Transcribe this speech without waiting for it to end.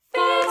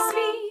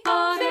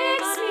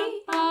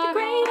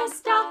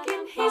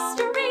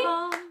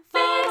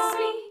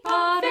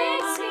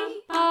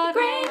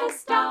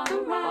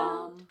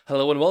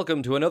Hello and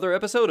welcome to another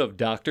episode of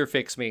Dr.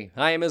 Fix Me.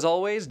 I am, as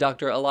always,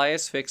 Dr.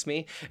 Elias Fix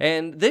Me,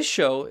 and this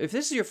show, if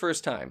this is your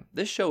first time,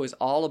 this show is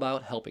all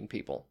about helping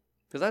people.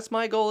 Because that's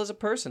my goal as a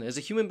person, as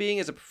a human being,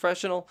 as a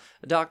professional,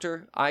 a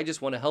doctor. I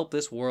just want to help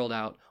this world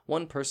out,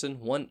 one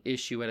person, one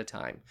issue at a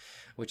time.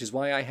 Which is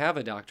why I have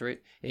a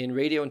doctorate in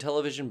radio and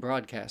television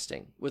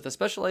broadcasting, with a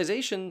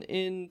specialization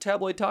in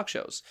tabloid talk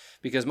shows.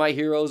 Because my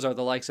heroes are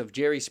the likes of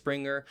Jerry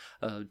Springer,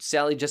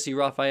 Sally Jesse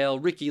Raphael,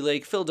 Ricky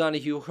Lake, Phil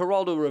Donahue,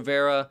 Geraldo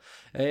Rivera,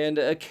 and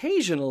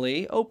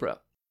occasionally Oprah.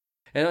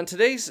 And on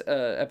today's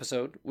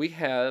episode, we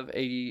have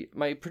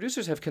my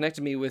producers have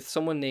connected me with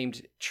someone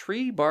named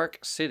Tree Bark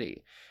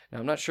City. Now,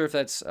 I'm not sure if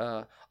that's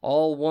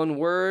all one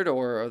word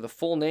or the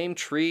full name,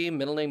 Tree,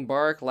 middle name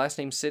Bark, last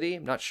name City.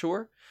 I'm not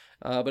sure.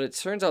 But it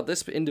turns out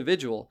this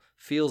individual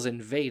feels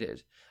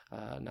invaded.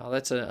 Now,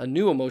 that's a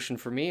new emotion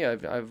for me.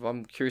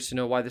 I'm curious to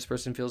know why this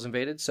person feels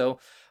invaded. So,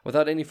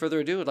 without any further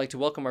ado, I'd like to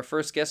welcome our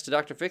first guest to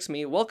Dr. Fix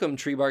Me. Welcome,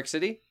 Tree Bark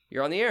City.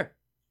 You're on the air.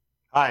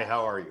 Hi,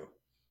 how are you?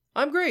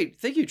 I'm great.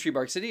 Thank you, Tree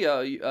Bark City.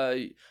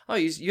 You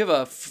have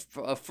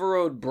a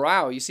furrowed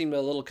brow. You seem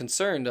a little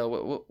concerned.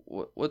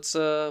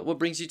 What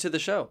brings you to the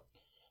show?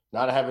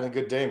 Not having a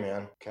good day,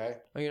 man. Okay.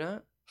 Oh, you're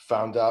not?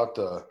 Found out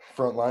the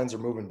front lines are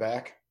moving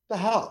back. The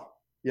hell,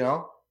 you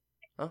know?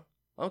 Oh,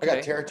 okay. I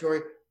got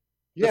territory.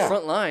 Yeah. The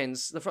front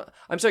lines.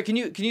 I'm sorry. Can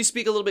you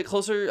speak a little bit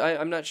closer?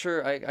 I'm not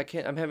sure. I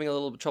can't. I'm having a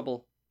little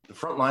trouble. The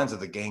front lines of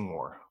the gang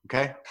war.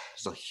 Okay.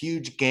 There's a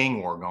huge gang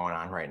war going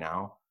on right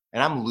now,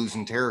 and I'm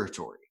losing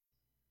territory.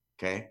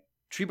 Okay.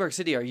 Tree Bark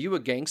City, are you a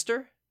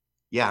gangster?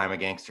 Yeah, I'm a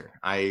gangster.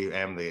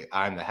 I'm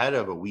the head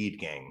of a weed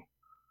gang.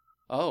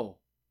 Oh,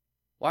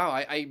 wow.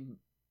 I'm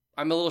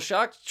a little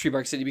shocked, Tree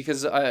Bark City,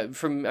 because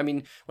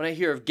when I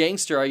hear of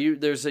gangster,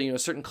 there's a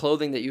certain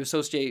clothing that you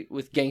associate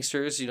with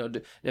gangsters.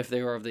 If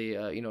they were of the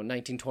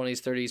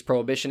 1920s, 30s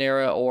Prohibition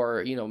era,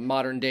 or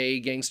modern day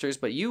gangsters.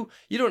 But you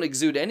don't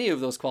exude any of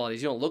those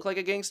qualities. You don't look like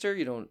a gangster.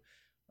 You don't.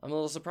 I'm a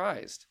little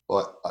surprised.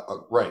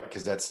 Well, right,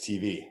 because that's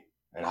TV.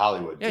 And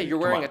Hollywood. Yeah, you're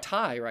wearing a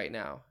tie right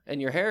now,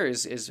 and your hair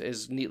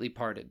is neatly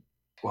parted.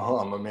 Well,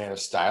 I'm a man of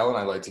style, and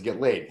I like to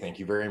get laid. Thank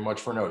you very much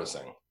for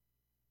noticing.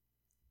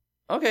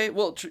 Okay,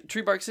 well,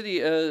 Tree Bark City.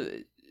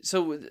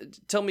 So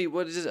tell me,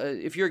 what is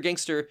if you're a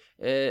gangster?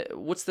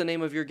 What's the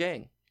name of your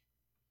gang?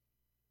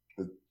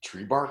 The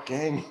Tree Bark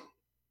Gang.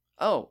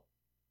 Oh,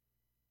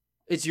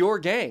 it's your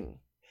gang.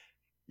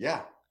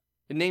 Yeah.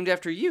 Named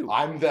after you.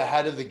 I'm the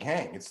head of the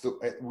gang.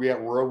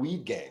 We're a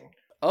weed gang.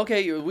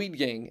 Okay, you're a weed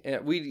gang,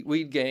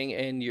 weed gang,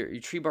 and you're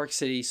Tree Bark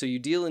City. So you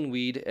deal in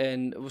weed,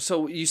 and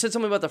so you said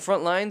something about the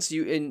front lines.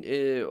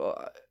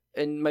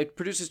 And my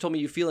producers told me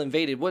you feel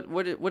invaded.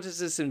 What is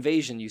this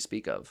invasion you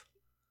speak of?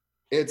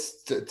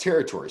 It's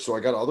territory. So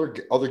I got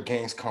other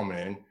gangs coming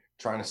in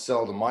trying to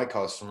sell to my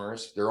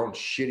customers their own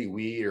shitty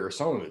weed, or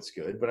some of it's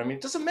good, but I mean,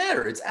 it doesn't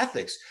matter. It's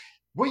ethics.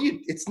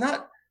 It's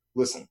not.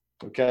 Listen,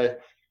 okay,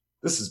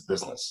 this is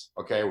business.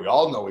 Okay, we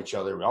all know each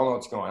other. We all know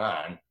what's going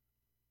on.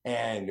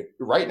 And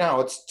right now,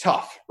 it's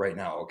tough right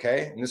now,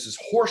 okay? And this is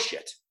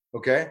horseshit,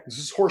 okay? This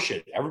is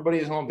horseshit. Everybody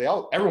is home.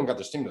 Everyone got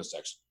their stimulus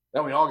checks.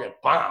 Then we all get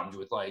bombed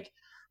with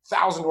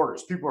 1,000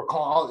 orders. People are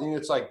calling out, and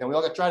it's then we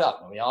all got dried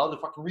up. And we all had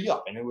to fucking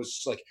re-up. And it was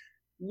just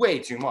way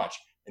too much.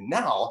 And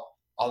now,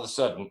 all of a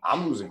sudden,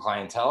 I'm losing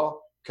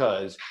clientele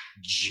because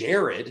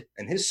Jared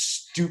and his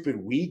stupid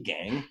weed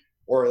gang,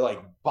 or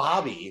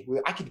Bobby,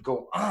 I could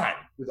go on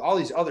with all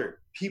these other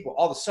people.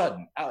 All of a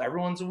sudden,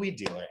 everyone's a weed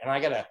dealer. And I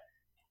got to...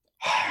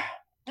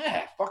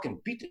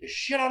 fucking beat the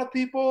shit out of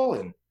people,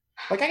 and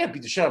I gotta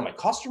beat the shit out of my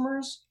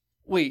customers.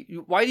 Wait,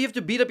 why do you have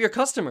to beat up your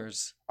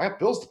customers? I have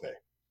bills to pay.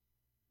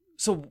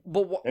 So,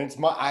 but what? And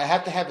I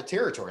have to have a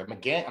territory. I'm a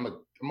gang. I'm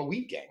a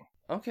weed gang.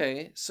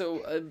 Okay,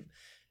 so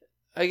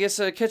I guess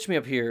catch me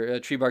up here,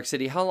 Tree Bark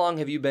City. How long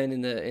have you been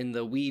in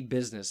the weed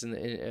business?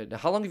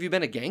 How long have you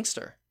been a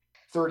gangster?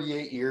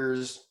 38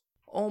 years.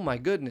 Oh my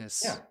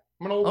goodness. Yeah.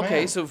 I'm an old man.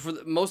 Okay, so for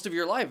most of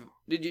your life,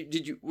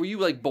 were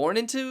you born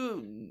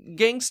into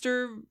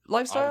gangster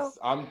lifestyle?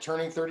 I'm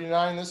turning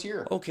 39 this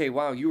year. Okay,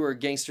 wow, you were a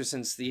gangster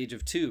since the age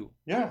of 2.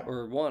 Yeah.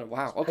 Or 1.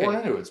 Wow. Okay. Born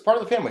into it. It's part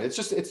of the family.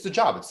 It's the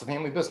job. It's the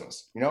family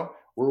business.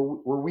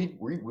 We're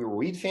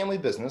weed family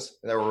business,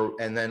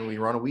 and then we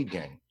run a weed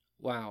gang.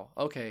 Wow.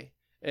 Okay.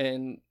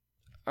 And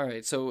all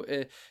right, so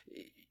it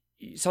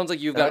sounds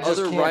like you've got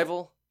other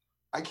rival.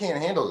 I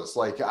can't handle this.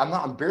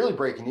 I'm barely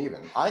breaking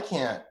even. I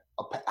can't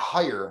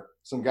hire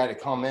some guy to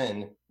come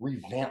in,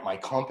 revamp my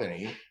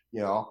company.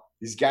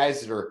 These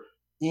guys that are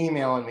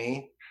emailing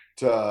me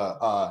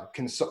to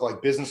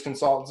consult, business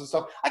consultants and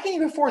stuff. I can't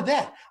even afford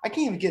that. I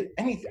can't even get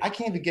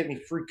any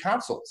free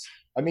consults.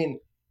 I mean,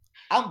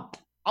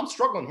 I'm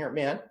struggling here,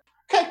 man.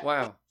 Okay.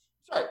 Wow.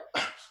 Sorry.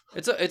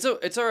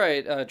 It's all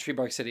right, Tree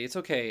Bark City. It's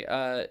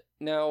okay.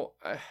 Now,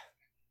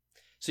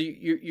 so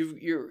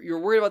you're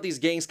worried about these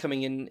gangs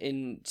coming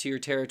into your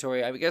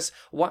territory. I guess.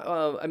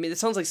 I mean, it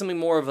sounds like something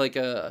more of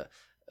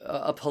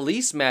a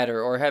police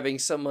matter, or having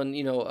someone,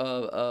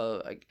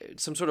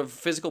 some sort of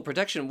physical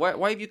protection.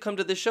 Why have you come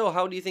to this show?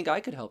 How do you think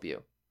I could help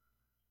you?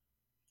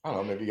 I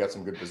don't know. Maybe you got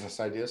some good business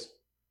ideas.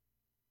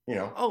 You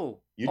know,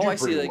 Oh, you oh, do I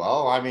see. pretty Like,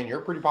 well. I mean,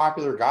 you're a pretty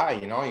popular guy.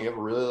 You know, you have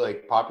a really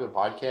like popular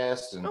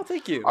podcast, and oh,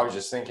 thank I you. was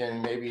just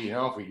thinking maybe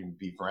if we can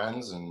be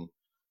friends and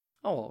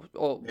Oh,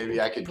 oh, maybe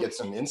I could get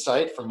some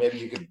insight from maybe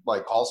you could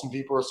like call some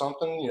people or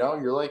something. You know,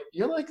 you're like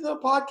the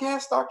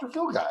podcast Dr.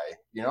 Phil guy.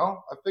 You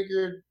know, I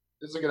figured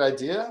this is a good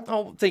idea.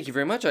 oh, thank you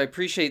very much. I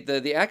appreciate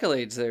the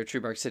accolades there, Tree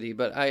Bark City,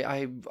 but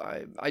I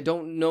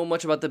don't know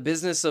much about the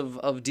business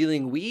of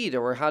dealing weed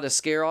or how to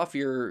scare off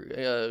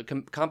your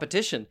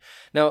competition.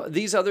 Now,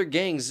 these other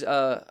gangs,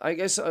 I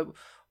guess.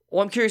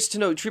 Well, I'm curious to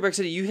know, Tree Bark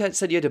City. You had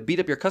said you had to beat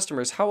up your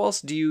customers. How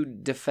else do you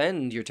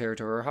defend your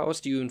territory, or how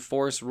else do you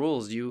enforce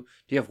rules? Do you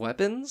have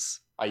weapons?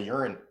 I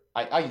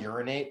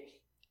urinate.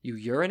 You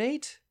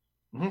urinate?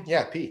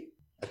 Yeah, pee.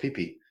 I pee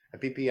pee. I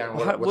pee pee on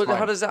Well, how, what's how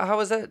mine. does that? How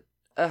is that?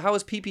 How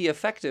is PP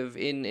effective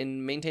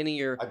in maintaining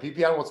your? I pee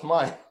pee on what's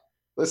mine.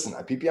 Listen,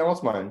 I pee pee on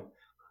what's mine,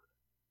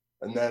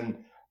 and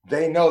then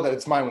they know that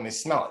it's mine when they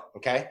smell it.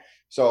 Okay,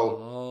 so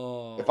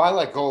Oh, if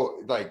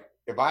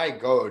I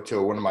go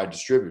to one of my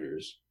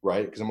distributors,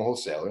 right? Because I'm a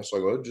wholesaler, so I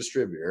go to a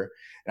distributor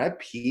and I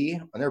pee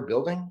on their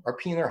building, or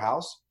pee in their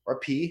house, or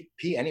pee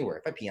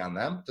anywhere. If I pee on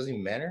them, it doesn't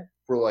even matter.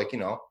 If we're like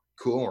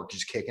cool and we're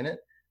just kicking it,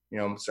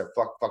 start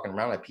fucking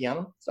around. I pee on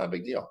them. It's not a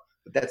big deal.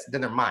 But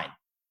then they're mine,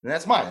 and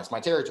that's mine. That's my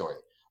territory.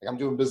 Like I'm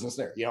doing business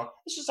there.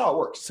 It's just how it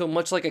works. so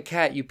much like a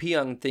cat, you pee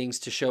on things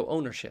to show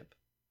ownership.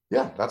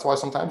 Yeah, that's why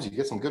sometimes you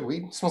get some good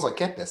weed. It smells like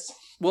cat piss.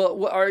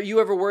 Well, are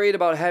you ever worried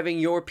about having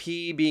your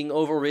pee being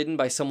overridden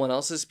by someone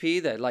else's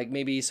pee? That like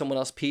maybe someone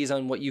else pees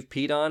on what you've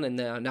peed on, and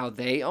now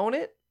they own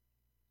it.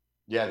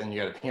 Yeah, then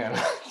you got to pee on it.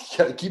 You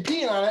got to keep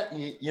peeing on it.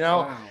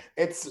 Wow.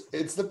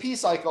 It's the pee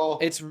cycle.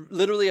 It's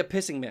literally a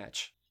pissing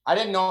match. I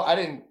didn't know.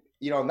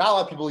 Not a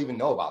lot of people even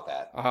know about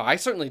that. I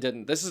certainly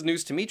didn't. This is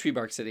news to me, Tree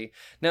Bark City.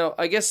 Now,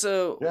 I guess.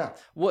 Yeah.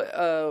 What?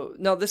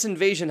 Now, this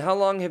invasion. How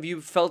long have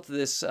you felt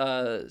this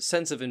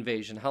sense of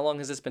invasion? How long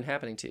has this been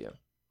happening to you?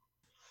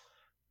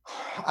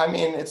 I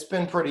mean, it's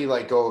been pretty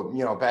like go,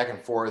 back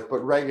and forth, but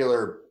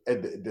regular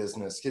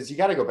business because you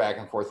got to go back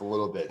and forth a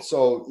little bit.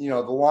 So,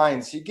 the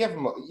lines you give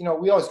them,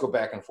 we always go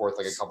back and forth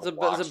like a couple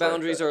blocks. The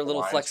boundaries are a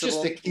little flexible,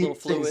 just to keep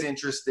things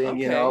interesting,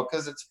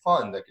 because it's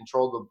fun to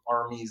control the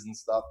armies and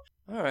stuff.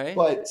 All right.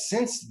 But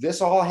since this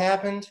all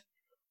happened,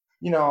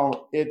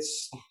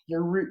 it's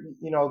the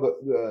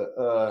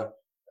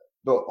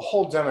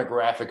whole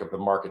demographic of the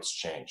market's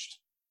changed.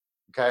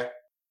 Okay,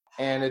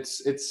 and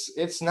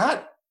it's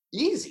not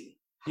easy.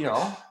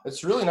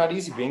 It's really not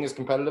easy being as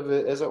competitive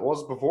as it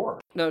was before.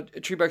 Now,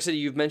 Tree Bark City,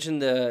 you've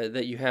mentioned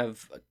that you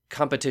have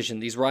competition,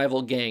 these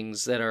rival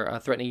gangs that are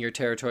threatening your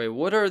territory.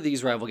 What are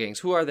these rival gangs?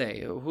 Who are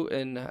they?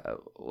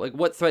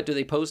 What threat do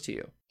they pose to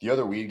you? The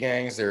other weed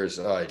gangs, there's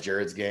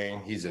Jared's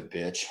gang. He's a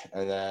bitch.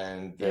 And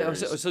then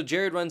there's... So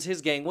Jared runs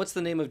his gang. What's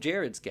the name of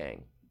Jared's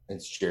gang?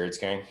 It's Jared's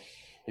gang.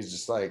 He's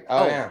just like,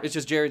 yeah. It's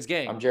just Jared's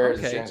gang. I'm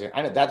Jared's gang.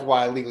 I know, that's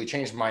why I legally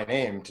changed my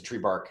name to Tree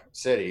Bark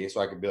City, so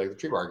I could be like the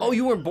Tree Bark gang. Oh,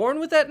 you weren't born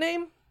with that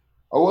name?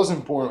 I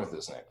wasn't born with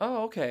this name.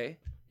 Oh, okay.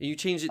 You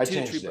changed it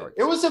to Tree Bark.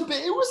 It was a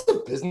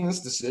business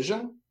decision,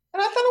 and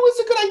I thought it was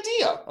a good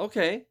idea.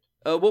 Okay.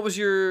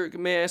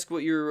 May I ask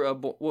what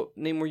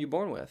name were you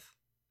born with?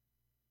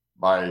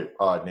 My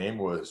name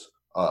was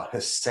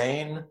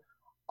Hussein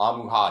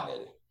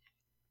Amuhanid.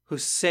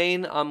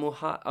 Hussein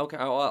Amuhanid. Okay,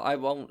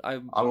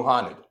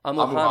 Amuhanid.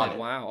 Amuhanid.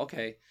 Wow.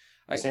 Okay.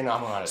 Hussein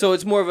Amuhanid. So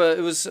it's more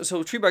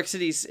of Tree Bark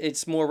City's.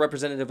 It's more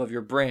representative of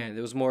your brand.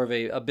 It was more of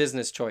a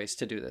business choice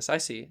to do this. I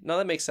see. No,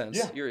 that makes sense.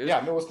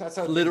 Yeah. That's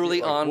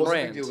literally on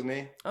brand. Big deal to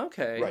me.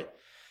 Okay. Right.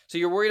 So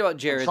you're worried about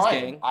Jared's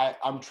gang.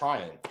 I'm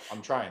trying.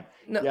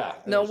 No, yeah.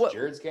 Now what?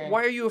 Jared's gang.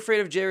 Why are you afraid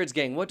of Jared's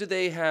gang? What do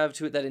they have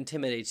to it that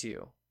intimidates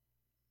you?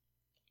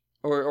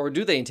 Or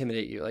do they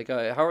intimidate you? Like,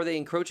 how are they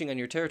encroaching on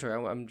your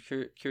territory? I'm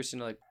curious to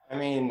know. Like, I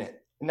mean,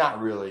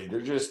 not really.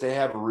 They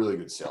have a really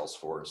good sales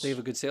force. They have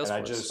a good sales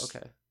force.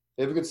 Okay.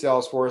 They have a good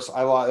sales force.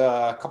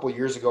 A couple of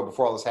years ago,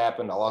 before all this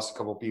happened, I lost a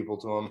couple of people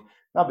to them.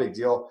 Not a big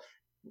deal.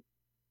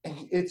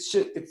 And it's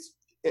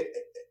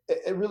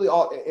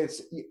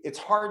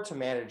hard to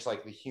manage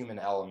like the human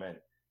element.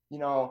 He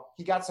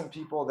got some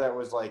people that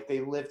was like they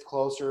lived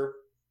closer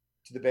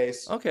to the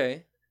base.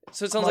 Okay.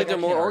 So it sounds like they're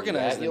more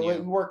organized than you.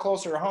 You work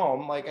closer to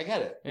home. Like, I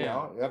get it.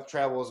 Yeah. You have to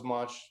travel as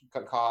much,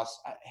 cut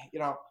costs.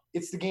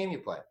 It's the game you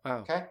play. Wow.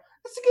 Okay?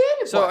 It's the game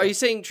you play. So are you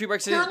saying Tree Bark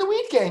City... They're in the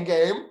weed gang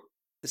game.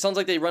 It sounds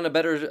like they run a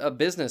better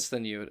business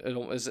than you.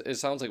 It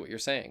sounds like what you're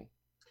saying.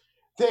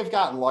 They've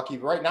gotten lucky.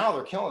 But right now,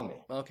 they're killing me.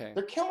 Okay.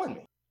 They're killing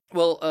me.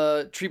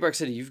 Well, Tree Bark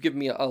City, you've given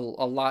me a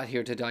lot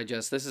here to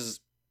digest. This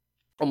is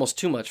almost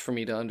too much for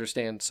me to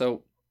understand.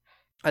 So...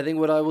 I think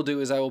what I will do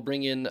is I will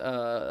bring in,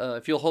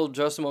 if you'll hold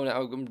just a moment,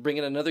 I'll bring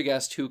in another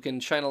guest who can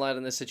shine a light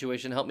on this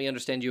situation, help me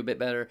understand you a bit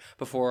better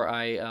before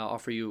I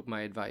offer you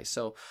my advice.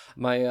 So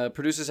my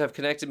producers have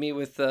connected me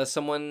with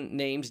someone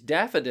named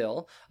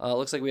Daffodil.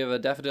 Looks like we have a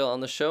Daffodil on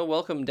the show.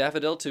 Welcome,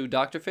 Daffodil, to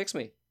Dr. Fix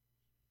Me.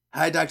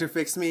 Hi, Dr.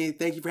 Fix Me.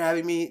 Thank you for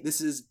having me.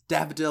 This is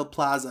Daffodil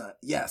Plaza.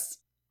 Yes.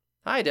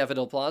 Hi,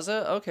 Daffodil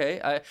Plaza.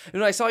 Okay.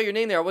 I saw your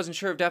name there. I wasn't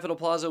sure if Daffodil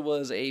Plaza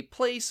was a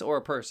place or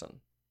a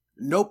person.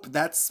 Nope,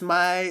 that's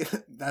my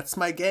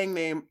gang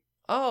name.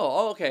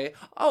 Oh, okay.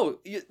 Oh,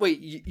 wait,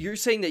 you're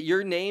saying that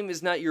your name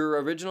is not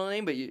your original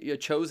name, but your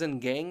chosen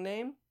gang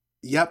name?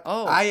 Yep.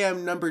 Oh. I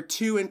am number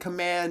 2 in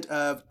command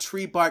of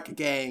Tree Bark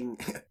Gang.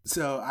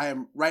 So I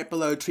am right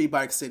below Tree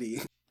Bark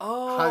City.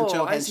 Oh,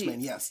 Honcho I see.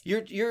 henchman, yes.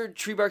 You're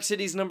Tree Bark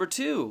City's number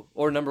 2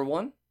 or number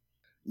 1?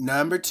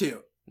 Number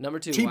 2. Number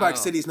 2. Tree wow. Bark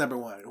City's number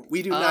 1.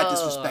 We do not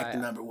disrespect the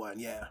I- number 1,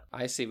 yeah.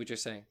 I see what you're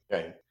saying.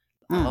 Okay.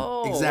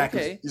 Oh, exactly.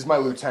 okay. He's my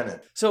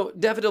lieutenant. So,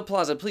 Daffodil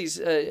Plaza, please,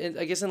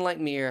 I guess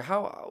enlighten me here.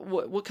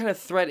 What kind of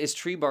threat is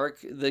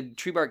the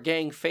Tree Bark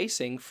gang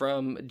facing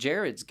from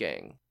Jared's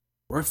gang?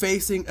 We're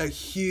facing a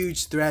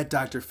huge threat,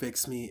 Dr.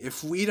 Fix Me.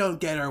 If we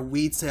don't get our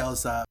weed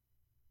sales up,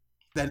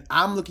 then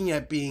I'm looking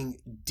at being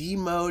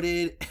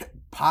demoted,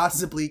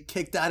 possibly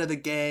kicked out of the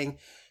gang,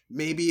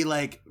 maybe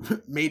like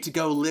made to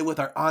go live with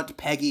our Aunt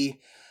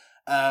Peggy.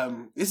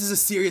 This is a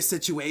serious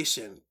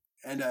situation,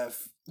 and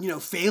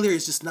failure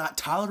is just not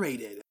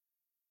tolerated.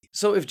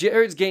 So if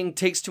Jared's gang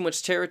takes too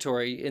much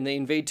territory and they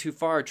invade too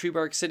far, Tree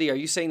Bark City, are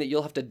you saying that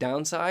you'll have to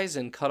downsize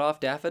and cut off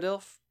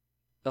Daffodil?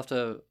 You'll have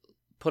to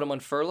put him on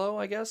furlough,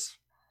 I guess?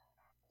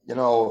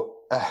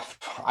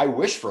 I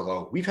wish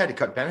furlough. We've had to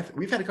cut benefits.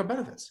 We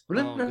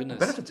Oh, goodness.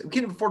 benefits. We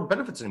can't even afford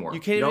benefits anymore. You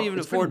can't even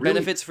It's been afford really,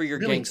 benefits for your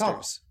really gangsters.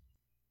 tough.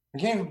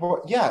 We can't even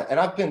afford, yeah, and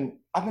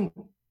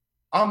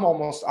I'm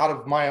almost out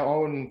of my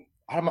own.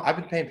 I've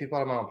been paying people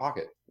out of my own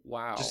pocket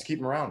Wow. just to keep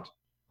them around.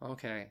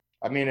 Okay.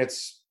 I mean,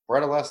 we're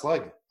at a last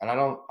leg, and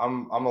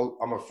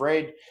I'm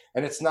afraid,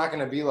 and it's not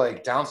going to be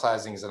like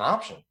downsizing is an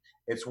option.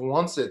 It's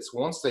once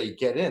they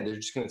get in, they're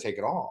just going to take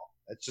it all.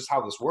 That's just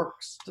how this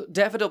works. So,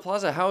 Daffodil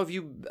Plaza, how have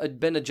you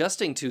been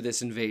adjusting to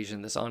this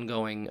invasion, this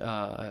ongoing,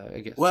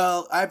 I guess?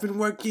 Well, I've been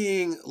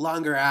working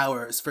longer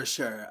hours for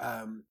sure.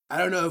 I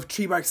don't know if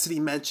Tree Bark City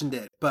mentioned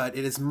it, but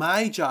it is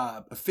my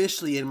job,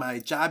 officially in my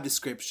job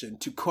description,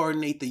 to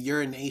coordinate the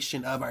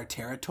urination of our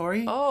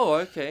territory. Oh,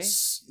 okay.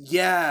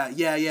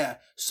 Yeah.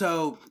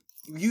 So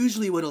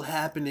usually what'll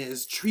happen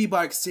is Tree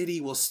Bark City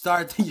will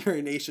start the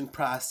urination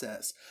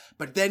process,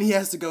 but then he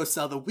has to go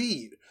sell the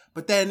weed.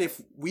 But then if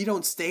we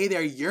don't stay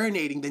there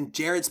urinating, then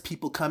Jared's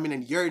people come in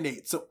and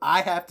urinate. So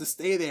I have to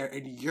stay there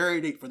and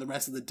urinate for the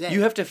rest of the day.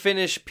 You have to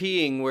finish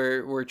peeing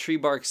where Tree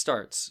Bark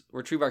starts,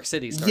 where Tree Bark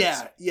City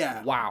starts.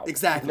 Yeah. Wow.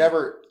 Exactly.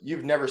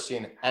 You've never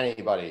seen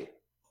anybody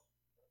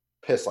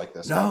piss like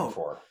this guy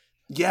before.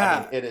 Yeah. I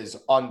mean, it is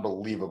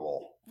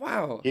unbelievable.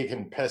 Wow. He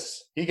can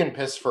piss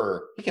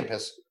for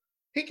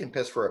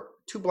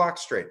 2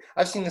 blocks straight.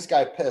 I've seen this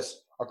guy piss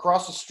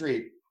across the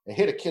street and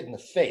hit a kid in the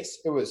face.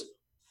 It was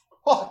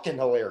fucking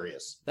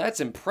hilarious.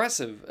 That's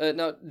impressive.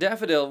 Now,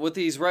 Daffodil, with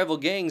these rival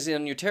gangs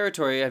in your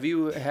territory, have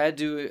you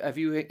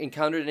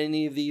encountered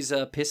any of these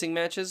pissing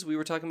matches we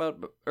were talking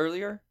about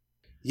earlier?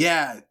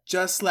 Yeah,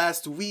 just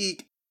last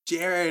week,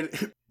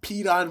 Jared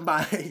peed on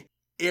my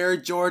Air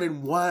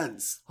Jordan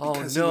 1s.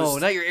 Oh no,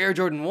 not your Air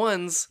Jordan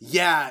 1s.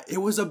 Yeah, it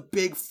was a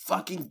big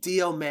fucking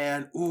deal,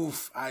 man.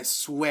 Oof, I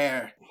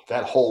swear.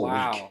 That whole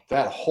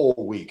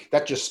week.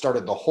 That just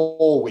started the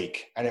whole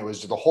week. And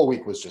the whole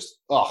week was just,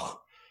 ugh.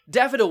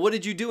 Daffodil, what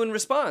did you do in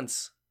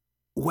response?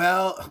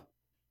 Well,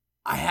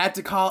 I had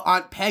to call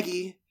Aunt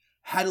Peggy.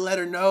 Had to let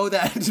her know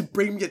that to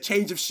bring me a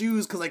change of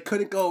shoes because I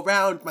couldn't go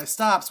around my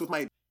stops with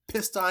my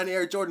pissed on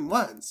Air Jordan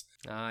 1s.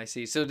 Ah, I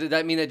see. So did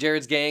that mean that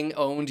Jared's gang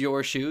owned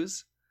your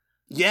shoes?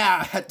 Yeah,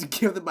 I had to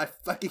give them my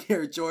fucking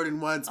Air Jordan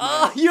 1s, man.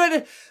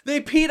 Oh,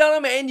 they peed on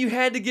them and you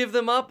had to give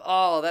them up?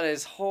 Oh, that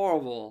is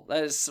horrible.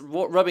 That is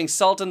rubbing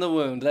salt in the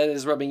wound. That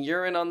is rubbing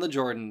urine on the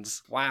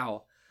Jordans.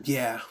 Wow.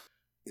 Yeah,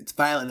 it's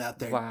violent out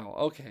there. Wow,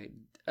 okay.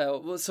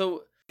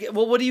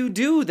 What do you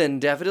do then,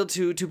 Daffodil,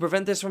 to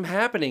prevent this from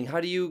happening? How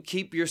do you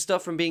keep your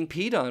stuff from being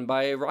peed on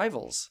by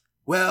rivals?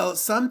 Well,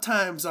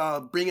 sometimes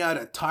I'll bring out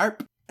a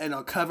tarp and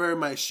I'll cover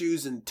my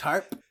shoes in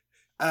tarp.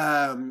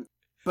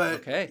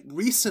 But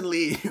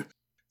recently,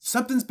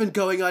 something's been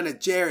going on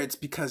at Jared's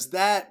because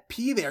that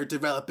pee they're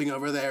developing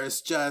over there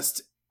is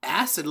just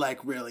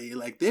acid-like, really.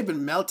 Like, they've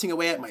been melting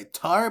away at my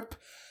tarp.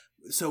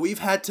 So we've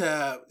had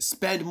to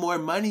spend more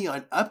money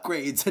on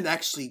upgrades and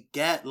actually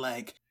get,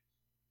 like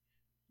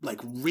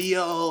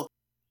real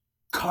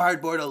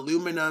cardboard,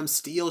 aluminum,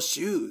 steel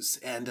shoes.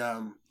 And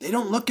they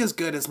don't look as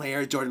good as my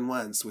Air Jordan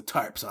 1s with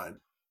tarps on.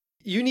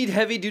 You need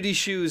heavy-duty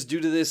shoes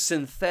due to this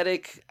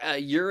synthetic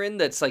urine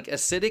that's like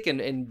acidic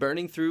and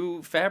burning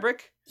through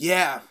fabric?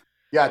 Yeah.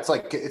 Yeah, it's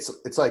like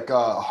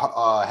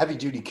heavy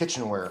duty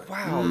kitchenware.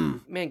 Wow,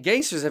 man,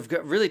 gangsters have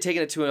really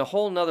taken it to a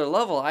whole nother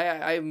level.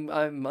 I'm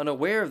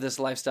unaware of this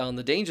lifestyle and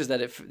the dangers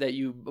that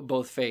you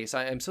both face.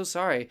 I'm so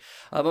sorry,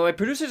 but my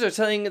producers are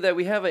telling that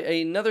we have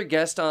another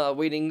guest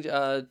waiting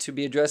to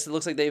be addressed. It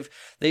looks like they've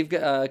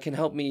can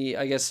help me,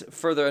 I guess,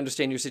 further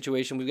understand your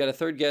situation. We've got a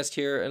third guest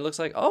here, and it looks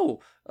like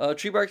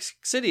Tree Bark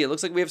City. It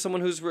looks like we have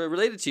someone who's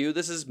related to you.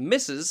 This is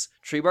Mrs.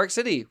 Tree Bark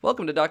City.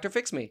 Welcome to Dr.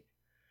 Fix Me.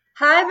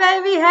 Hi,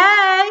 baby.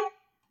 Hey.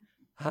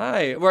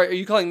 Hi. Are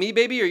you calling me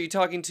baby, or are you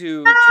talking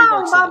to Tree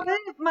Bark City?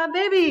 My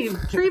baby,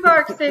 Tree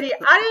Bark City.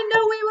 I didn't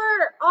know we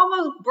were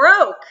almost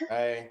broke.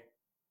 Hey.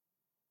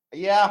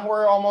 Yeah,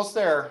 we're almost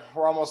there.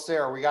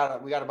 We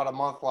got about a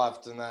month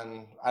left, and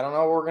then I don't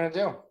know what we're gonna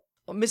do.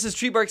 Mrs.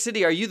 Treebark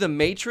City, are you the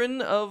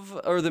matron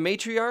or the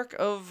matriarch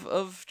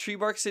of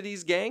Treebark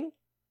City's gang?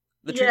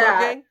 The Treebark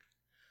gang?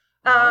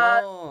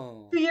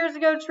 2 years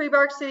ago,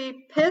 Treebark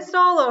City pissed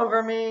all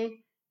over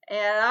me,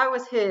 and I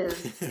was his.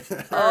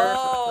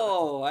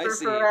 I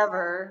see.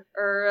 Forever,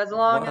 or as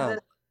long as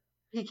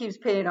he keeps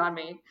peeing on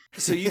me.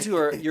 So you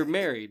two you're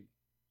married,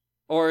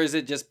 or is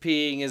it just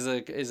peeing? It's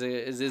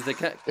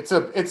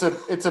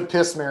a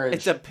piss marriage.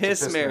 It's a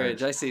piss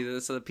marriage. I see.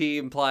 So the P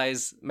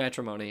implies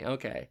matrimony.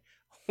 Okay.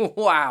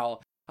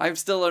 Wow. I'm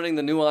still learning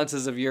the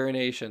nuances of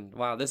urination.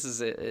 Wow, this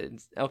is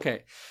it.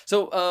 Okay.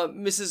 So,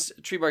 Mrs.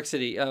 Treebark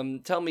City,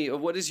 tell me,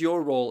 what is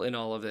your role in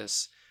all of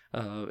this,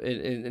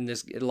 in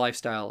this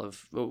lifestyle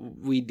of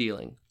weed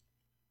dealing?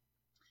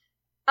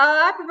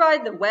 I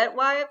provide the wet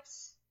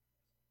wipes.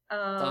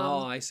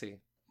 I see.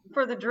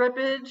 For the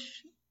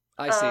drippage.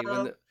 I see.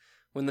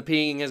 When the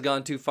peeing has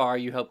gone too far,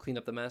 you help clean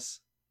up the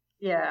mess?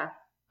 Yeah.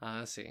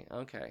 I see.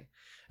 Okay.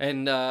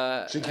 And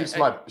she keeps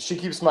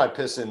my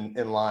piss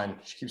in line.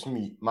 She keeps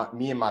me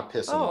and my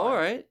piss in line. All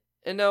right.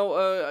 And now,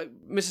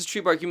 Mrs.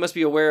 Treebark, you must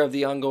be aware of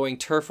the ongoing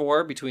turf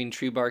war between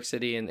Treebark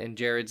City and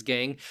Jared's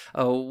gang.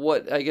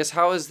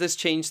 How has this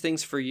changed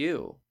things for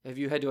you? Have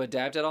you had to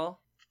adapt at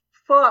all?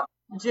 Fuck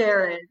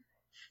Jared.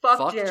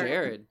 Fuck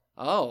Jared.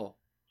 Oh.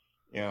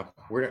 Yeah,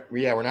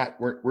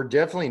 we're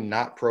definitely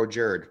not pro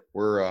Jared.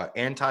 We're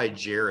anti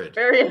Jared.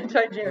 Very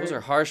anti Jared. Those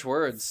are harsh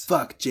words.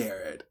 Fuck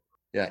Jared.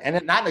 Yeah,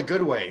 and not in a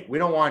good way. We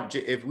don't want,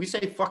 if we say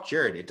fuck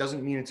Jared, it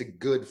doesn't mean it's a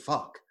good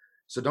fuck.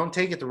 So don't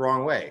take it the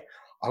wrong way.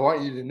 I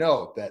want you to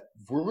know that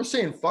if we're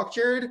saying fuck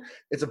Jared,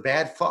 it's a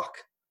bad fuck.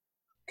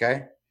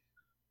 Okay?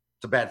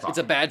 It's a bad fuck. It's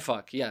a bad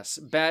fuck, yes.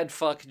 Bad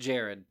fuck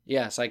Jared.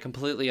 Yes, I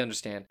completely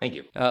understand. Thank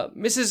you.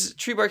 Mrs.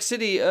 Treebark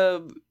City,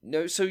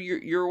 so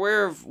you're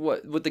aware of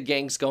what the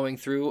gang's going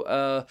through.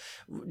 What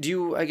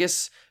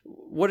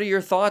are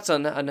your thoughts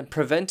on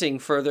preventing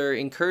further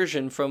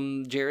incursion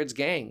from Jared's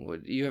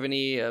gang? Do you have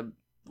any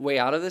way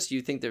out of this? Do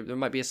you think there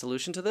might be a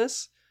solution to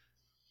this?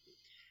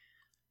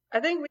 I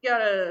think we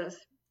gotta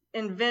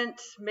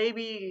invent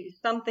maybe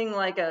something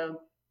like a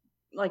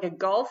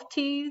golf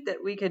tee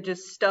that we could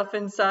just stuff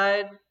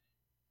inside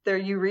their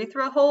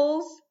urethra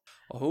holes.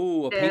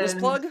 Oh, a penis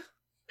plug?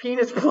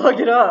 Penis plug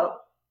it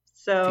up.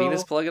 So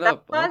penis plug it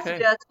up. That's my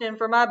suggestion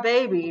for my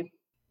baby.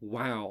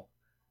 Wow.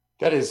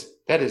 That is.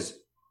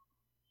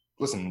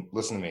 Listen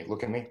to me.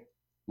 Look at me.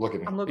 Look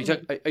at me.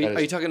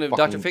 Are you talking to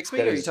Dr. Fix Me,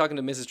 or are you talking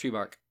to Mrs.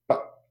 Treebark?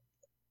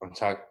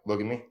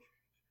 Look at me.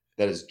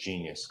 That is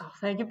genius. Oh,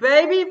 thank you,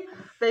 baby.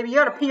 Baby, you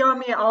gotta pee on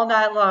me all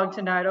night long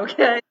tonight,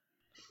 okay?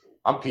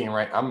 I'm peeing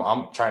right.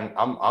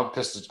 I'm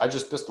pissed. I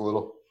just pissed a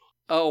little.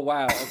 Oh,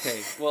 wow. Okay.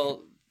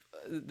 Well,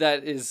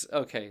 that is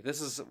okay. This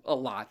is a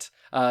lot.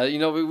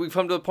 We've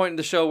come to a point in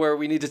the show where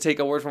we need to take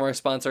a word from our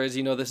sponsor. As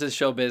you know, this is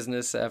show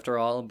business after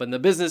all. But the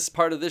business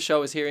part of this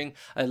show is hearing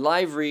a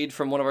live read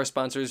from one of our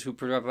sponsors who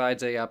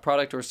provides a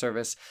product or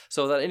service.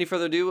 So without any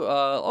further ado,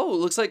 it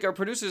looks like our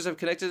producers have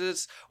connected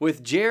us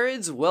with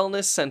Jared's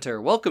Wellness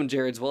Center. Welcome,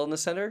 Jared's Wellness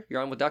Center.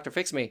 You're on with Dr.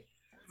 Fix Me.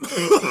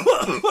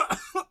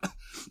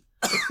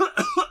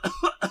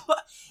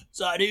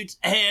 So, dudes.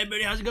 Hey,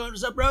 everybody. How's it going?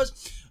 What's up,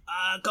 bros?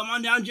 Come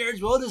on down Jared's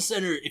Wellness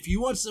Center if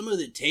you want some of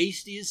the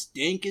tastiest,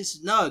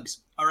 dankest nugs,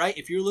 alright?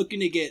 If you're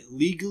looking to get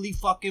legally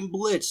fucking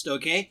blitzed,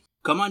 okay?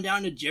 Come on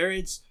down to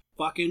Jared's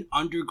fucking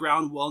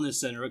underground wellness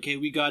center, okay?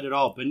 We got it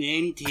all.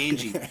 Banana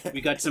Tangy.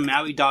 We got some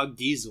Maui Dog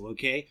Diesel,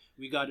 okay?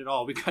 We got it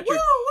all. We got your...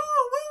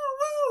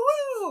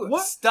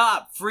 What?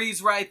 Stop.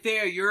 Freeze right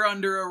there. You're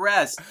under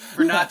arrest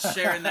for not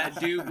sharing that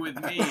doob with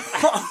me.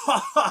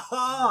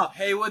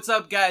 Hey, what's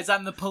up, guys?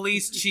 I'm the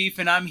police chief,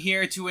 and I'm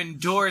here to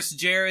endorse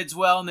Jared's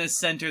Wellness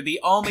Center, the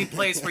only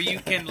place where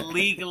you can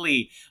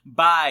legally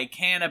buy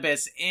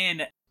cannabis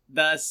in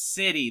the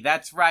city.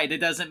 That's right. It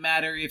doesn't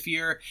matter if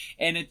you're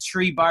in a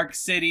Treebark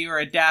City or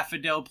a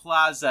Daffodil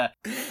Plaza.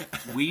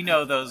 We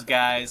know those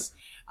guys.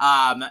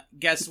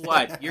 Guess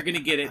what? You're going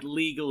to get it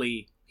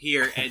legally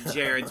here at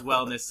Jared's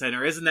Wellness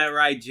Center. Isn't that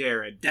right,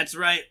 Jared? That's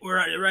right.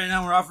 Right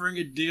now we're offering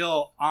a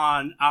deal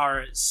on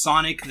our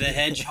Sonic the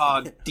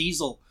Hedgehog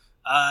Diesel.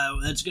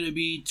 That's going to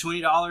be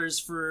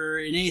 $20 for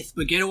an eighth,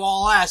 but get it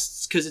while it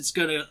lasts because it's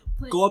going to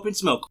go up in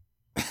smoke.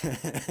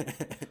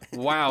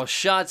 Wow,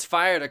 shots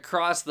fired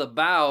across the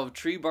bow of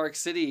Treebark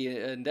City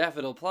and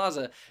Daffodil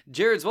Plaza.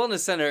 Jared's Wellness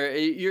Center,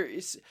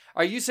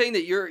 are you saying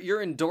that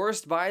you're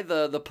endorsed by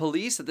the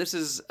police, that this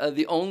is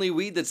the only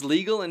weed that's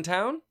legal in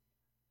town?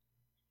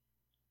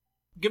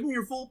 Give me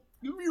your full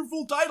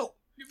title.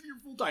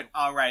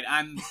 All right,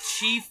 I'm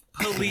Chief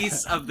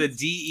Police of the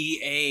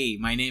DEA.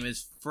 My name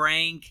is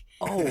Frank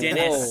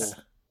Dennis.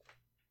 Whoa.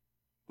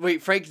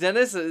 Wait, Frank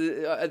Dennis?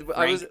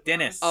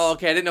 Dennis. Oh,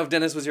 okay. I didn't know if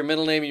Dennis was your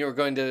middle name and you were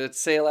going to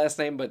say a last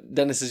name, but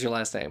Dennis is your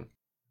last name.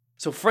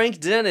 So Frank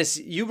Dennis,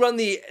 you run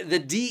the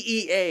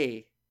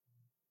DEA.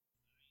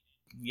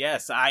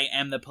 Yes, I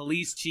am the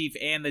police chief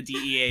and the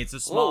DEA. It's a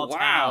small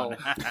town.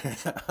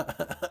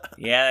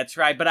 Yeah, that's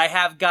right. But I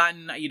have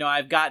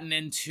gotten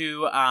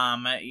into,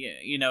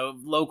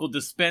 local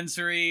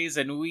dispensaries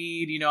and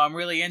weed. I'm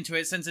really into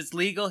it since it's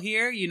legal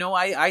here.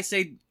 I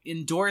say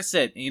endorse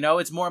it.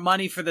 It's more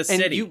money for the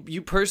city. And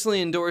you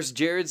personally endorse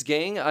Jared's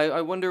gang?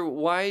 I wonder,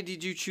 why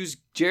did you choose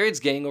Jared's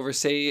gang over,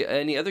 say,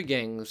 any other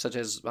gang, such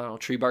as, I don't know,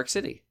 Tree Bark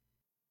City?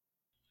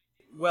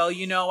 Well,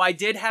 I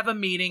did have a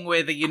meeting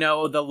with,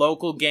 the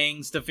local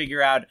gangs to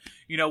figure out,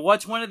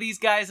 which one of these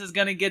guys is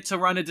going to get to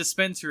run a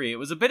dispensary. It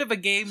was a bit of a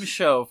game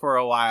show for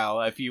a while,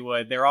 if you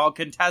would. They're all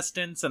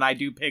contestants, and I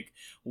do pick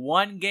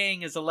one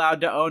gang is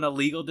allowed to own a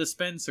legal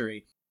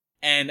dispensary.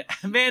 And,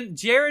 man,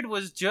 Jared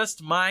was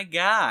just my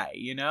guy,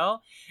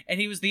 And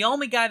he was the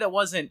only guy that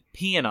wasn't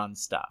peeing on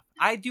stuff.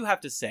 I do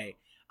have to say,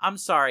 I'm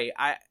sorry,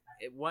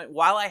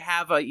 while I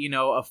have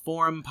a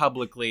forum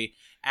publicly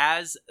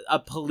as a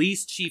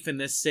police chief in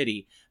this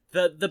city,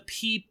 the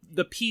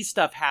pee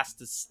stuff has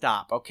to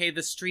stop, okay?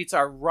 The streets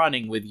are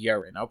running with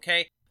urine,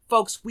 okay?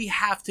 Folks, we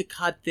have to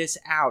cut this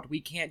out.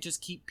 We can't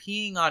just keep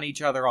peeing on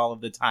each other all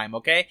of the time,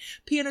 okay?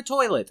 Pee in a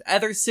toilet.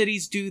 Other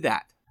cities do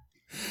that.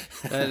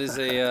 That is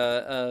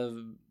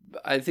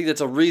I think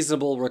that's a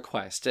reasonable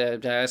request, to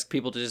ask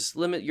people to just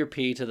limit your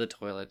pee to the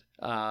toilet,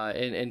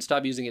 and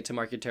stop using it to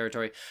mark your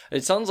territory.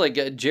 It sounds like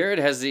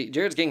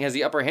Jared's gang has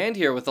the upper hand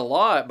here with the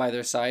law by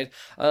their side.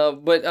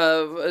 But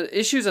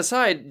issues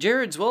aside,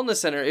 Jared's Wellness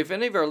Center, if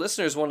any of our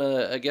listeners want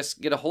to, I guess,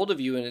 get a hold of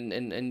you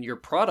and your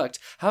product,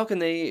 how can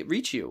they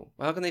reach you?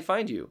 How can they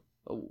find you?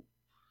 A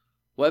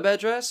web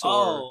address?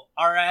 Or?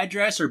 Our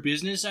address or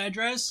business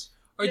address?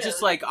 Or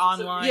just like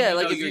online? Yeah,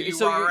 like your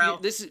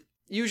URL? This is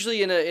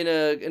usually in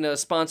a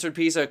sponsored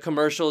piece, a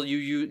commercial,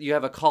 you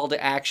have a call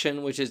to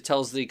action, which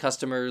tells the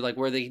customer like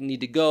where they need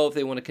to go if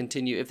they want to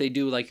continue, if they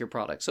do like your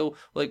product. So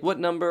like what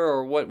number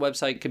or what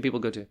website can people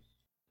go to?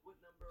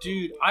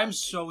 Dude, I'm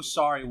so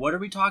sorry. What are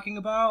we talking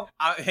about?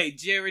 Hey,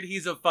 Jared,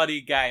 he's a funny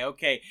guy.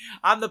 Okay,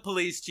 I'm the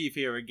police chief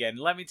here again.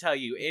 Let me tell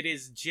you, it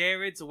is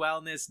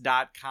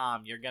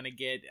jaredswellness.com. You're going to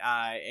get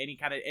any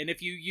kind of... And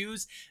if you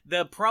use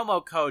the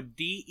promo code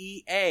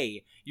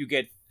DEA, you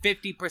get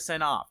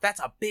 50% off.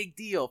 That's a big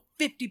deal.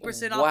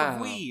 50% off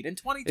of weed in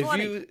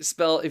 2020.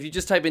 If you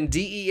just type in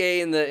DEA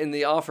in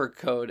the offer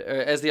code,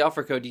 or as the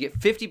offer code, you get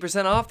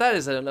 50% off. That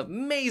is an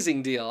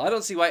amazing deal. I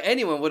don't see why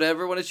anyone would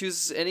ever want to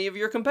choose any of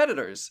your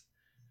competitors.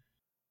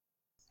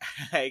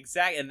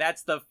 Exactly, and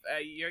that's the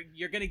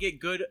you're gonna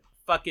get good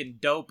fucking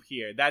dope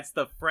here. That's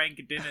the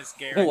Frank Dennis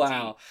guarantee.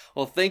 Wow.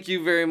 Well, thank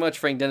you very much,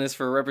 Frank Dennis,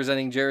 for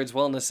representing Jared's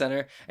Wellness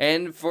Center,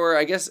 and for,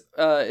 I guess,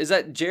 is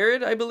that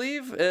Jared? I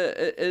believe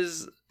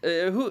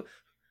who?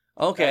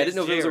 Okay, I didn't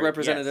know if it was a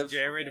representative. Yes,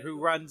 Jared, who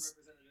runs.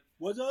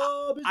 What's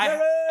up, it's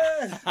Jared?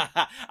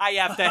 I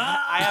have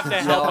to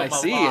help him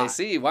I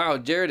see. Wow,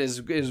 Jared is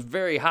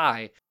very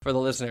high for the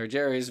listener.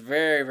 Jared is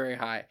very, very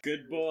high.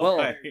 Good boy.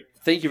 Well,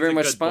 thank you very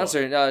much,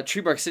 sponsor.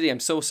 Tree Bark City, I'm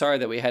so sorry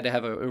that we had to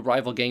have a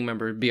rival gang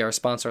member be our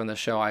sponsor on the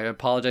show. I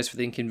apologize for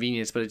the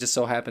inconvenience, but it just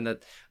so happened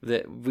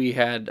that we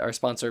had our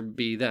sponsor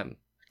be them.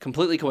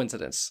 Completely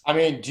coincidence. I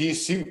mean, do you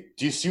see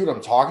what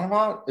I'm talking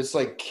about? It's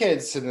like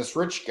kids and this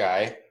rich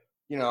guy,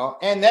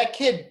 and that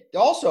kid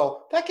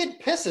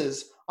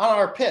pisses on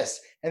our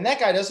piss, and that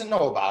guy doesn't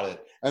know about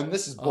it, and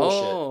this is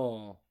bullshit.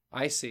 Oh,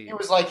 I see.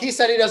 He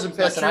said he doesn't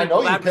piss, and I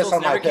know you piss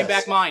on my piss. Never came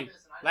back mine.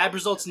 Lab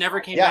results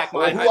never came back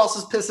mine. Well, who else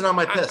is pissing on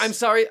my piss? I'm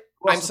sorry.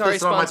 I'm sorry,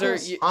 sponsor.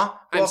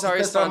 I'm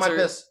sorry,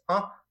 sponsor.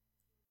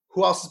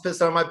 Who else is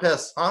pissing on my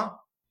piss? Huh?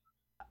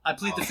 I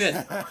plead the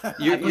fifth.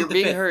 You're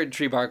being heard,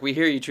 Tree Bark. We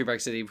hear you, Tree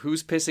Bark City.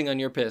 Who's pissing on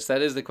your piss?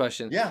 That is the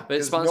question. Yeah,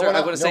 but sponsor, I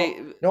want to say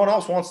no one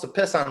else wants to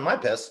piss on my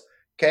piss.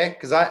 Okay,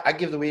 because I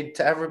give the weed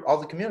to all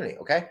the community.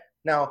 Okay,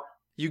 now.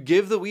 You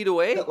give the weed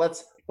away?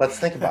 Let's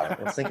think about it.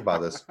 Let's think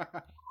about this.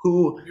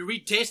 Your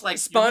weed tastes like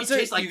sponsor.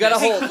 You got to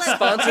hold.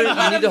 Sponsor,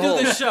 you need to hold.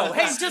 Do the show.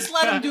 Hey, just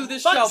let him do the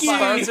show.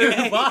 Sponsor.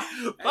 Fuck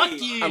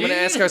you. I'm going to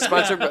ask our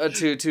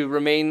sponsor to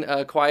remain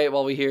quiet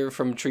while we hear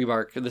from Tree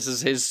Bark. This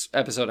is his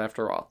episode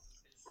after all.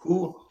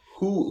 Who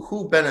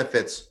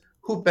benefits?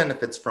 Who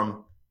benefits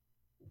from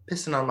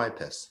pissing on my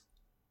piss?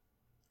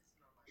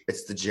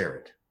 It's the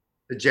Jared.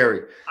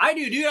 Jerry. I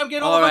do, dude. I'm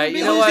getting all right, the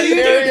you know what?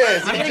 There he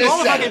is. I'm getting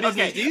all the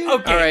business, dude.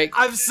 Okay. All right.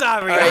 I'm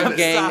sorry. All right, I'm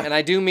gang, sorry. and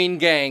I do mean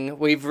gang.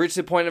 We've reached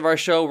the point of our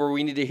show where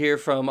we need to hear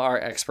from our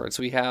experts.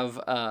 We have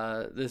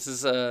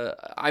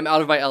I'm out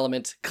of my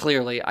element,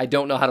 clearly. I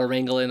don't know how to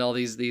wrangle in all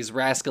these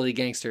rascally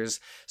gangsters.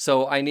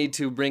 So I need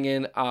to bring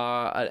in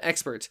an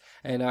expert.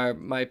 And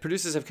my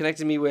producers have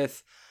connected me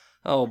with,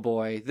 oh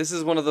boy, this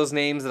is one of those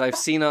names that I've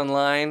seen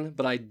online,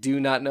 but I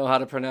do not know how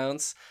to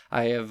pronounce.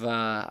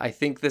 I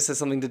think this has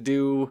something to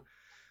do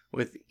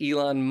with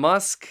Elon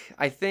Musk,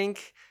 I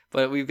think,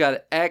 but we've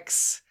got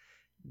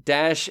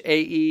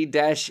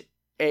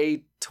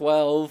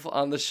X-AE-A12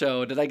 on the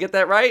show. Did I get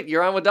that right?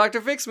 You're on with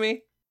Dr. Fix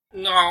Me.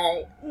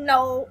 No.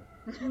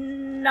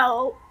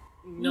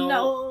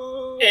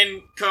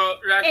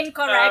 Incorrect.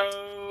 Incorrect.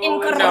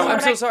 No, I'm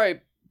so sorry.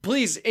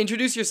 please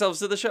introduce yourselves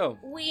to the show.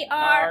 We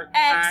are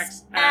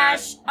X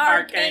Ash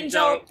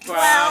Archangel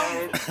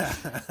 12.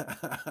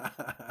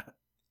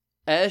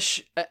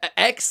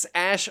 X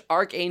Ash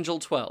Archangel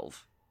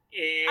 12.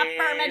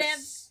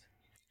 Affirmative.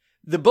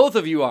 The both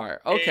of you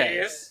are. Okay.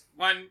 Yes.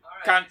 One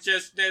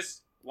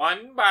consciousness,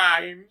 one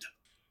mind.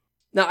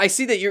 Now I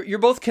see that you're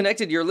both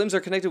connected. Your limbs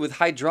are connected with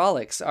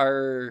hydraulics.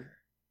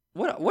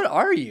 What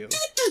are you?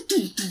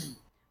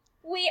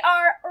 We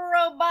are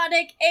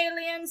robotic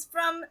aliens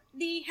from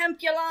the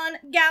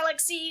Hempulon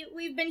galaxy.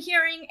 We've been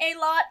hearing a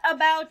lot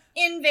about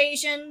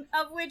invasion,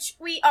 of which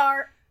we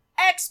are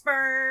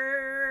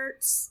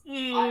experts.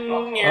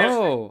 Yes.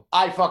 Oh.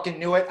 I fucking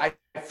knew it. I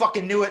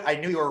fucking knew it. I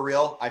knew you were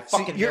real. I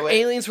fucking knew You're it.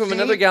 aliens from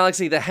another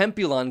galaxy, the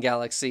Hempulon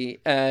galaxy,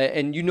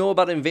 and you know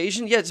about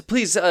invasion? Yes,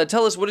 please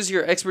tell us, what is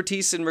your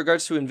expertise in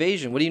regards to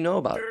invasion? What do you know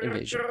about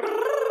invasion?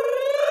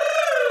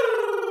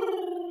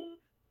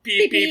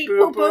 Pee pee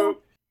poo poo.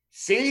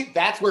 See?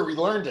 That's where we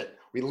learned it.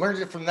 We learned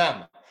it from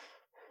them.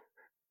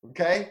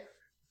 Okay?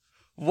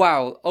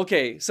 Wow.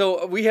 Okay,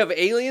 so we have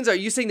aliens. Are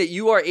you saying that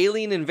you are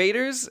alien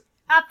invaders?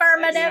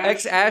 Affirmative.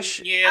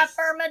 X-Ash? Yes.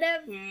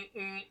 Affirmative.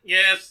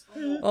 Yes.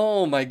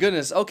 Oh my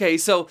goodness. Okay,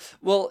 so,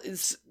 well,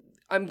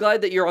 I'm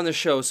glad that you're on the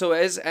show. So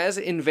as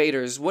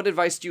invaders, what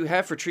advice do you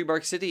have for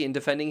Treebark City in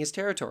defending his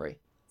territory?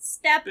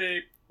 Step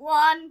Babe.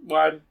 1.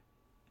 One.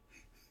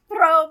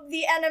 Probe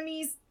the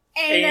enemy's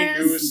anus.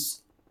 Anus.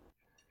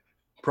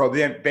 Probe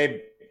the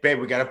babe,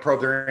 we gotta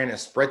probe their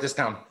anus. Write this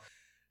down.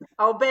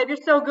 Oh, babe, you're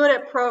so good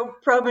at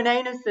probing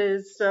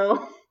anuses,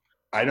 so.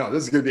 I know,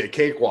 this is gonna be a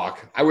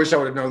cakewalk. I wish I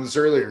would have known this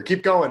earlier.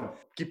 Keep going.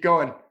 Keep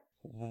going.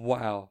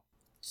 Wow.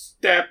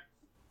 Step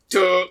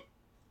 2.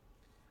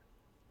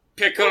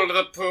 Pickle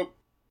the poop.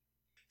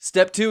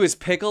 Step 2 is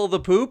pickle the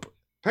poop?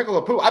 Pickle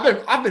the poop.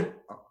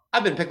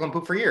 I've been pickling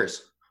poop for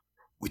years.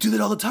 We do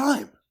that all the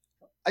time.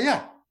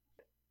 Yeah.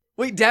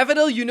 Wait,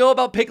 Daffodil, you know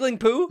about pickling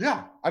poo?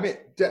 Yeah. I mean,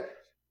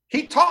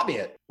 he taught me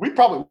it. We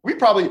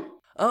probably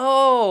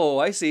Oh,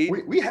 I see.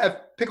 we have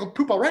pickled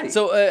poop already.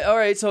 So, all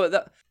right.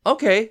 So,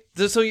 okay.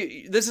 So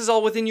this is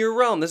all within your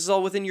realm. This is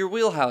all within your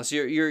wheelhouse.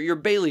 Your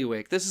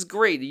bailiwick. This is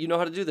great. You know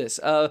how to do this.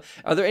 Are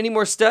there any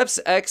more steps?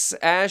 X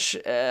Ash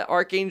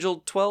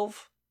Archangel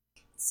 12.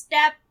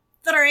 Step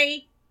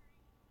 3.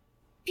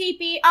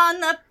 Pee-pee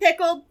on the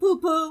pickled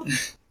poo-poo.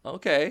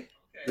 Okay.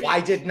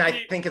 why didn't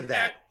I think of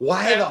that?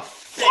 Why the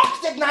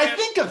fuck didn't I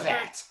think of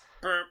that?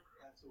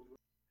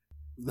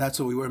 That's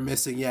what we were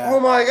missing, yeah. Oh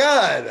my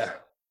god.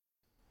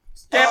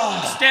 Step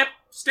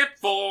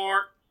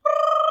 4.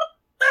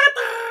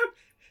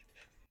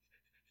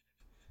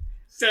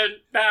 Send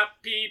the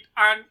peat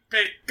and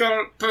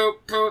pickle poo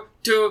poo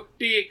to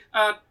the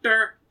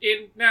other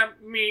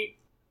enemy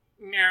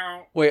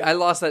now. Wait, I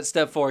lost that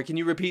step 4. Can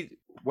you repeat?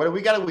 What do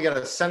we gotta? We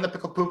gotta send the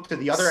pickled poop to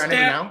the other enemy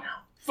now?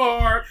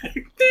 4.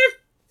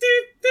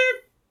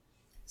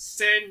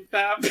 Send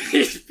the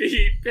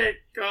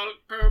pickle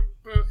poo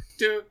poo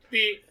to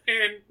the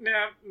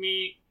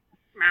enemy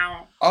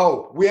now.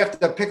 Oh, we have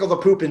to pickle the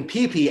poop in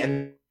pee-pee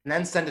and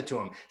then send it to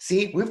him.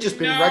 See, we've just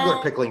been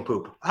regular pickling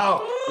poop.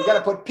 Oh, we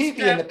gotta put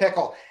pee-pee in the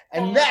pickle,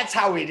 and that's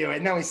how we do it.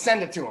 And then we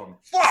send it to him.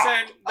 Fuck!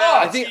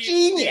 I think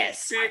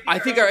genius. I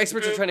think our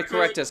experts are trying to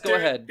correct us. Go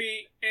ahead.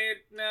 The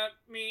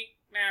enemy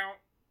now.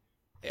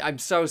 I'm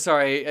so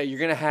sorry. You're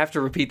gonna have to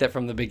repeat that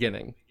from the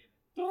beginning.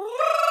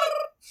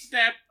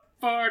 Step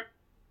 4.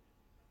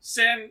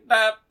 Send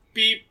the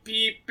pee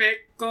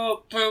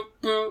pickle poo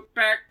poo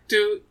back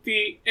to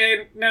the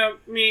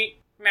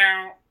enemy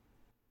now.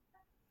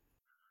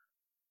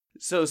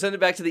 So send it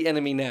back to the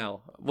enemy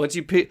now. Once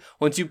you pee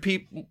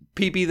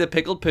the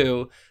pickled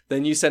poo,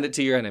 then you send it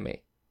to your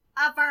enemy.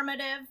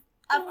 Affirmative.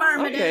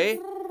 Affirmative. Okay.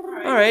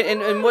 All right.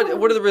 And what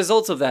are the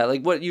results of that?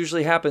 Like, what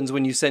usually happens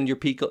when you send your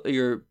pickled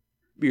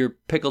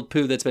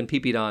poo that's been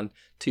pee-peed on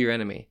to your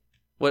enemy?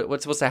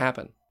 What's supposed to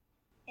happen?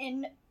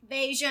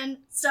 Invasion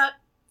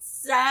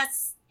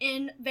success.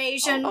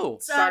 Invasion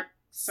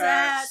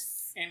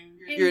success.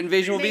 Your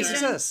invasion will be a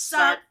success.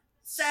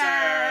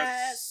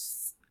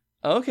 Success.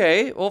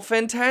 Okay, well,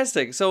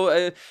 fantastic.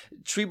 So,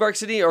 Treebark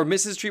City, or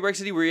Mrs. Treebark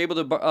City, were you able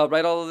to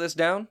write all of this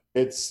down?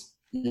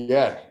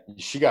 Yeah,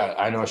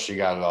 I know she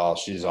got it all.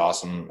 She's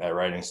awesome at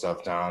writing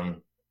stuff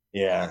down.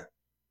 Yeah.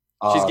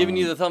 She's giving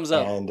you the thumbs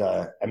up. And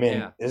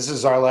This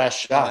is our last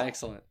shot. Oh,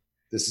 excellent.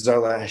 This is our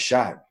last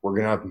shot. We're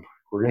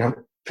gonna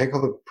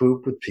pickle the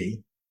poop with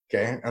pee,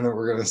 okay, and then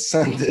we're gonna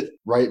send it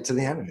right to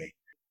the enemy.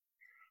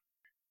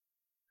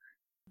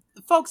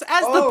 Folks,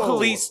 as the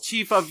police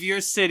chief of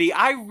your city,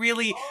 I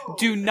really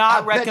do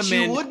not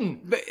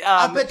recommend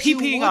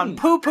pee-peeing on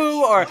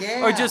poo-poo or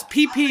just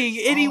pee-peeing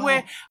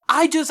anywhere.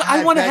 I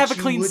want to have a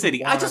clean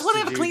city. I just want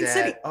to have a clean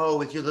city. Oh,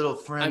 with your little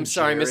friend. I'm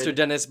sorry, Jared. Mr.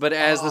 Dennis, but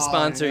as the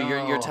sponsor,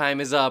 no. your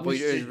time is up.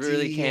 We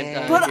really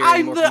can't. But hear I'm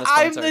anymore from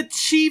I'm sponsor. the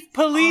chief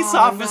police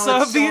officer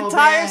of the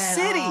entire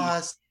city.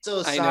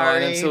 So sorry. I know,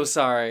 and I'm so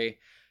sorry.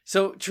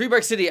 So,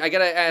 Treebark City, I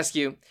gotta ask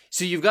you.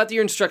 So, you've got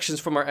your instructions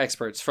from our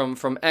experts,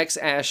 from X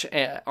Ash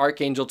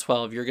Archangel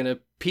 12. You're gonna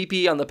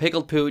pee on the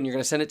pickled poo, and you're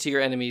gonna send it to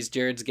your enemies,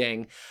 Jared's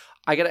gang.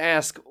 I gotta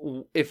ask,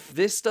 if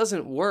this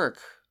doesn't work,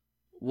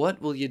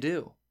 what will you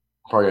do?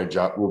 Probably a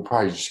job. We'll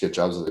probably just get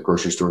jobs at the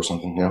grocery store or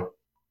something, you know?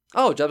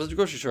 Oh, jobs at the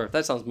grocery store.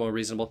 That sounds more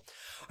reasonable.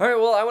 All right,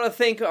 well, I want to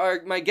thank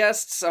my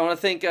guests. I want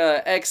to thank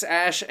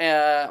Ash,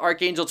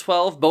 Archangel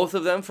 12, both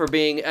of them for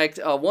being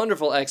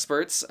wonderful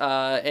experts.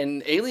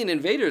 And Alien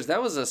Invaders,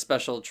 that was a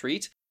special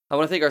treat. I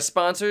want to thank our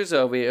sponsors.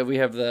 We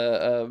have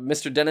the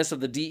Mr. Dennis of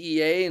the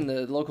DEA and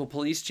the local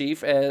police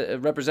chief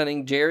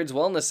representing Jared's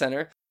Wellness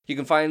Center. You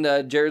can find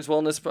Jared's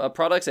Wellness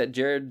products at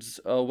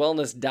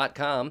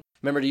jaredswellness.com.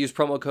 Remember to use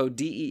promo code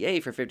DEA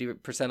for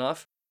 50%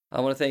 off. I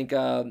want to thank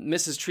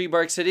Mrs.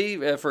 Treebark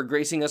City for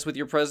gracing us with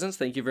your presence.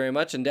 Thank you very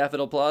much. And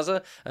Daffodil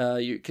Plaza,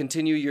 you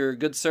continue your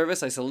good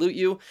service. I salute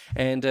you.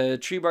 And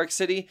Treebark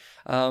City,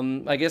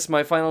 I guess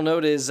my final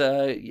note is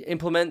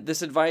implement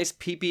this advice,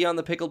 pee-pee on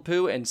the pickled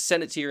poo, and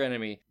send it to your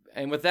enemy.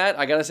 And with that,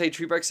 I gotta say,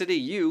 Treebark City,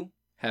 you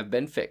have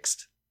been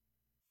fixed.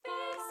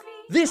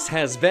 This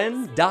has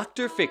been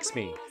Dr. Fix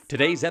Me.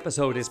 Today's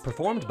episode is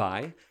performed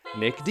by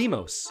Nick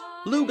Demos,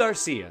 Lou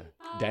Garcia,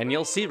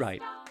 Daniel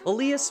Seawright,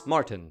 Elias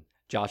Martin,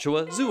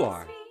 Joshua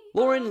Zuar,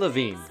 Lauren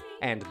Levine,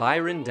 and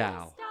Byron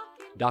Dow.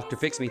 Dr.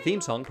 Fix Me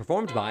theme song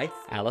performed by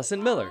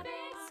Allison Miller.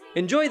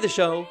 Enjoy the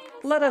show?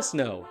 Let us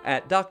know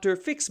at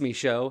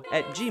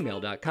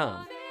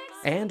drfixmeshow@gmail.com.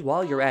 And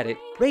while you're at it,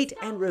 rate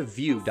and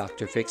review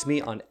Dr. Fix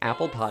Me on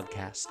Apple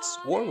Podcasts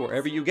or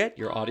wherever you get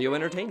your audio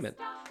entertainment.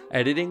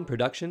 Editing,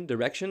 production,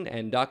 direction,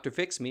 and Dr.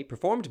 Fix Me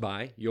performed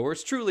by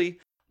yours truly,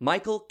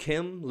 Michael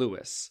Kim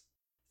Lewis.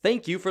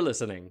 Thank you for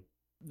listening.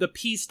 The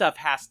pee stuff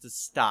has to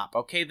stop,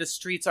 okay? The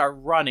streets are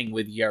running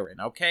with urine,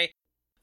 okay?